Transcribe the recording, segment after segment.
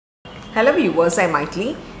Hello viewers, I am Maitli.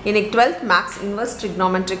 In 12th Max Inverse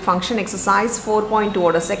Trigonometric Function Exercise 4.2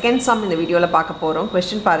 oda second sum in the video la paaka porom.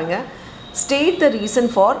 Question parunga. State the reason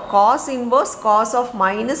for cos inverse cos of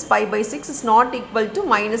minus pi by 6 is not equal to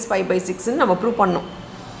minus pi by 6 nu nama prove pannom.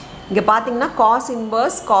 இங்க பாத்தீங்கன்னா cos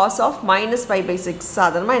inverse cos of minus pi by 6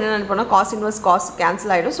 சாதாரணமா என்ன நினைப்போம்னா cos inverse cos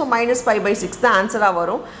cancel ஆயிடும். So minus pi by 6 தான் ஆன்சரா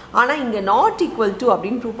வரும். ஆனா இங்க not equal to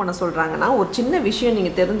அப்படினு ப்ரூவ் பண்ண சொல்றாங்கன்னா ஒரு சின்ன விஷயம்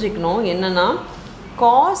நீங்க தெரிஞ்சுக்கணும். என்னன்னா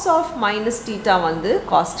cos of minus theta வந்து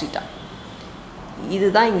cos theta.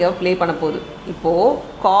 இதுதான் இங்க ப்ளே பண்ண போகுது. இப்போ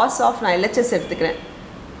cos of நான் LHS எடுத்துக்கிறேன்.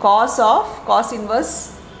 cos inverse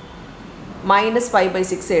minus pi by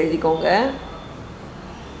 6 எழுதிக்கோங்க.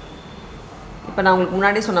 இப்போ நான் உங்களுக்கு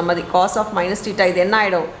முன்னாடி சொன்ன மாதிரி cos of minus theta இது என்ன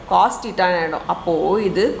ஆயிடும் cos theta ஆயிடும். அப்போ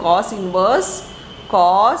இது cos inverse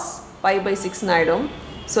cos pi by 6 ஆயிடும்.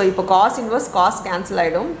 ஸோ இப்போ cos inverse cos கேன்சல்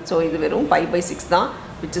ஆயிடும். ஸோ இது வெறும் pi by 6 தான்,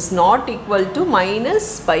 which is not equal to minus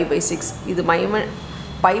pi by 6. இது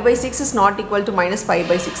pi by 6 is not equal to minus pi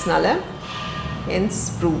by 6 நால hence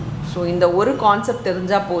prove. ஸோ இந்த ஒரு கான்செப்ட்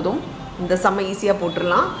தெரிஞ்சா போதும், இந்த சம்மை ஈஸியாக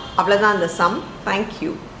போட்டுடலாம். அவ்வளோதான் இந்த சம்.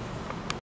 தேங்க்யூ.